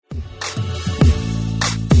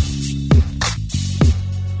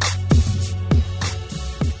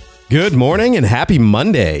Good morning and happy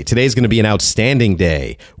Monday. Today's going to be an outstanding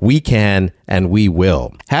day. We can and we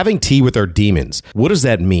will. Having tea with our demons. What does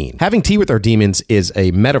that mean? Having tea with our demons is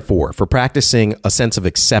a metaphor for practicing a sense of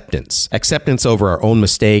acceptance. Acceptance over our own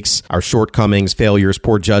mistakes, our shortcomings, failures,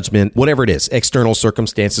 poor judgment, whatever it is, external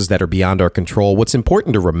circumstances that are beyond our control. What's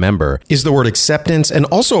important to remember is the word acceptance, and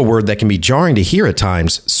also a word that can be jarring to hear at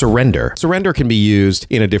times, surrender. Surrender can be used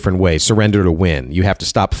in a different way. Surrender to win. You have to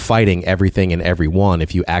stop fighting everything and everyone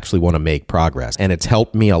if you actually want to make progress. And it's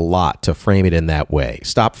helped me a lot to frame it in that way.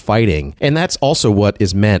 Stop fighting. And that's also what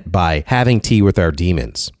is meant by having tea with our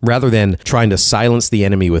demons. Rather than trying to silence the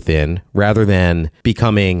enemy within, rather than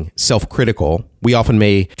becoming self-critical, we often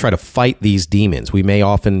may try to fight these demons. We may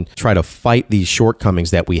often try to fight these shortcomings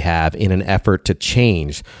that we have in an effort to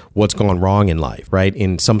change what's gone wrong in life, right?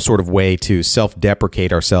 In some sort of way to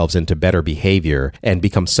self-deprecate ourselves into better behavior and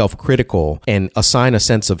become self-critical and assign a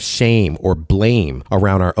sense of shame or blame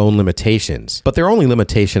around our own limitations. But they're only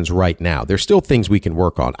limitations right now. There's still things we can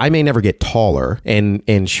work on. I may never get taller, and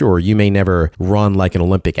sure, you may never run like an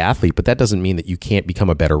Olympic athlete, but that doesn't mean that you can't become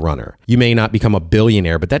a better runner. You may not become a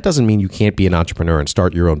billionaire, but that doesn't mean you can't be an entrepreneur and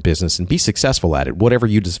start your own business and be successful at it, whatever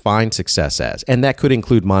you define success as. And that could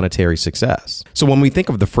include monetary success. So when we think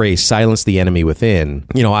of the phrase silence the enemy within,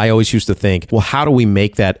 I always used to think, well, how do we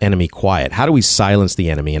make that enemy quiet? How do we silence the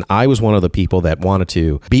enemy? And I was one of the people that wanted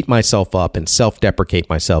to beat myself up and self-deprecate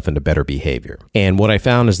myself into better behavior. And what I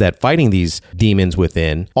found is that fighting these demons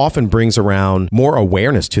within often brings around more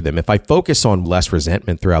awareness to them. If I focus on less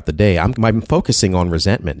resentment throughout the day, I'm focusing on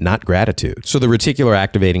resentment, not gratitude. So the reticular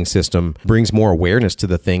activating system brings more awareness to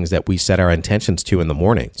the things that we set our intentions to in the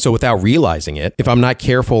morning. So without realizing it, if I'm not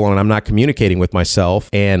careful and I'm not communicating with myself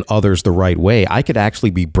and others the right way, I could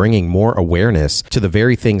actually be bringing more awareness to the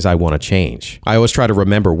very things I want to change. I always try to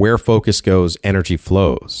remember where focus goes, energy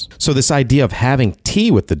flows. So this idea of having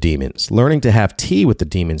tea with the demons, learning to have tea with the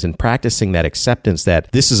demons and practicing that acceptance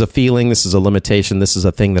that this is a feeling, this is a limitation, this is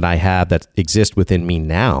a thing that I have that exists within me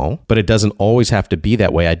now, but it doesn't always have to be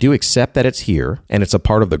that way. I do accept that it's here and it's a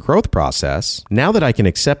part of the growth process. Now that I can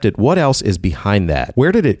accept it, what else is behind that?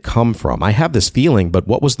 Where did it come from? I have this feeling, but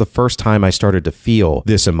what was the first time I started to feel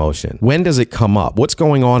this emotion? When does it come up? What's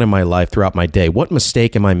going on in my life throughout my day? What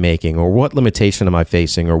mistake am I making? Or what limitation am I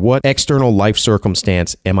facing? Or what external life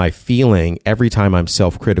circumstance am I feeling every time I'm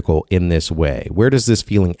self-critical in this way? Where does this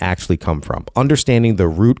feeling actually come from? Understanding the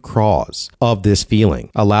root cause of this feeling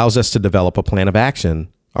allows us to develop a plan of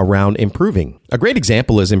action around improving. A great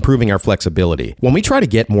example is improving our flexibility. When we try to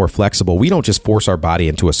get more flexible, we don't just force our body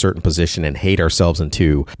into a certain position and hate ourselves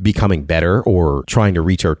into becoming better or trying to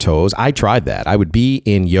reach our toes. I tried that. I would be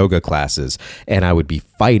in yoga classes and I would be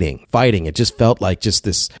fighting. It just felt like just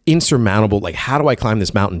this insurmountable, like, how do I climb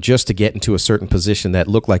this mountain just to get into a certain position that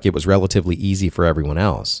looked like it was relatively easy for everyone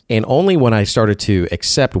else? And only when I started to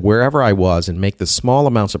accept wherever I was and make the small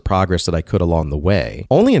amounts of progress that I could along the way,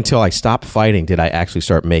 only until I stopped fighting did I actually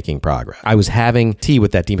start making progress. I was having tea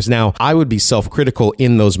with that demons. Now, I would be self-critical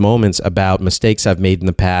in those moments about mistakes I've made in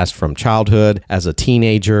the past from childhood, as a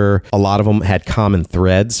teenager. A lot of them had common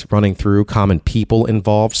threads running through, common people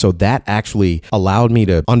involved. So that actually allowed me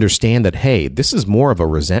to understand that, hey, this is more of a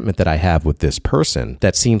resentment that I have with this person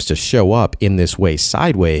that seems to show up in this way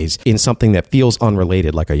sideways in something that feels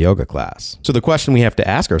unrelated, like a yoga class. So the question we have to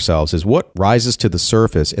ask ourselves is, what rises to the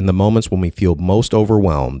surface in the moments when we feel most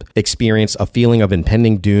overwhelmed, experience a feeling of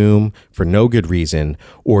impending doom for no good reason,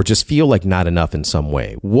 or just feel like not enough in some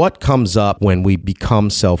way? What comes up when we become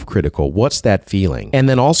self-critical? What's that feeling? And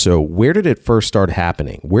then also, where did it first start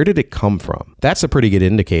happening? Where did it come from? That's a pretty good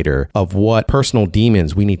indicator of what personal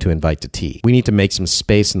demons we need to invite to tea. We need to make some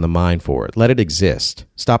space in the mind for it. Let it exist.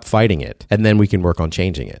 Stop fighting it. And then we can work on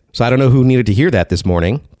changing it. So I don't know who needed to hear that this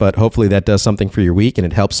morning, but hopefully that does something for your week and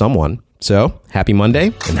it helps someone. So happy Monday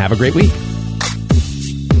and have a great week.